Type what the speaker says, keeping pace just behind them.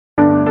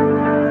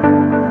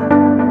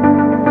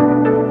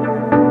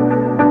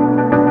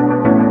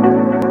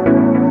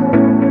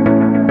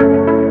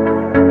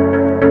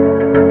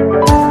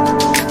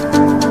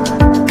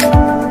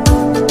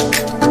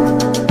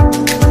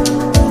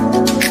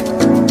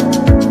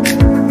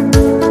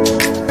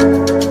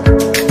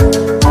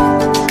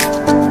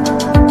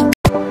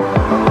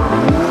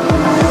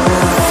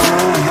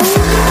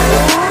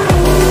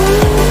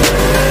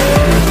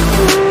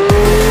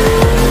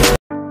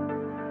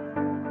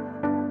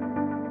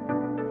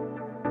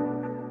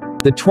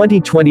The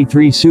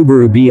 2023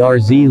 Subaru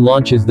BRZ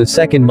launches the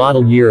second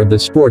model year of the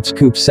sports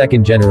coupe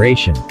second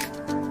generation.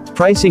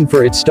 Pricing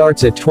for it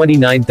starts at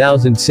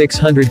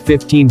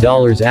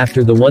 $29,615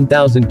 after the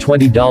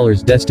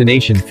 $1,020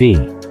 destination fee.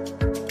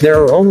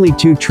 There are only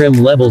two trim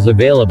levels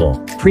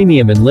available,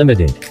 Premium and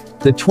Limited.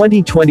 The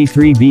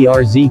 2023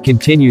 BRZ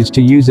continues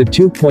to use a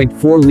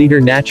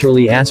 2.4-liter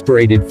naturally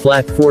aspirated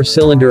flat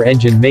 4-cylinder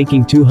engine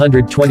making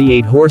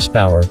 228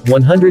 horsepower,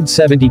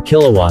 170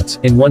 kilowatts,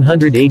 and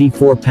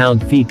 184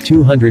 pound-feet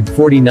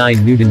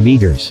 249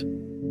 Newton-meters.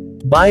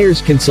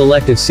 Buyers can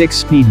select a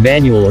 6-speed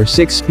manual or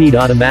 6-speed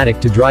automatic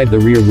to drive the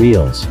rear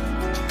wheels.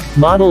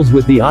 Models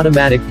with the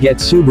automatic get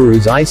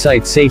Subaru's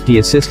EyeSight safety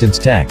assistance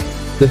tech.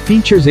 The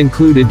features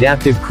include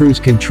adaptive cruise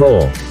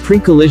control,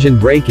 pre-collision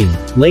braking,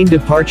 lane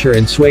departure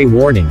and sway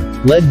warning,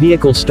 LED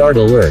vehicle start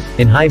alert,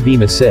 and high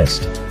beam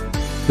assist.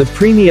 The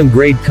premium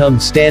grade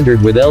comes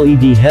standard with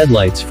LED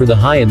headlights for the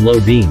high and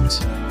low beams.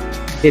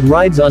 It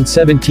rides on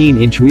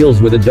 17-inch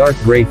wheels with a dark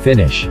gray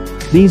finish.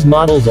 These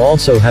models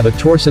also have a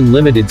Torsen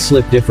limited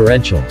slip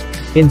differential.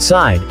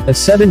 Inside, a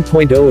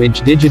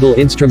 7.0-inch digital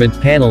instrument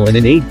panel and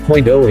an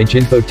 8.0-inch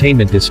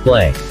infotainment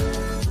display.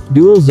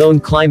 Dual-zone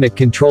climate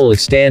control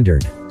is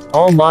standard.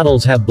 All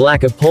models have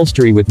black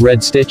upholstery with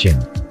red stitching.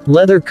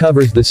 Leather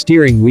covers the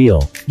steering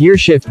wheel,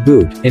 gearshift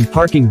boot, and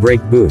parking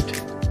brake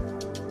boot.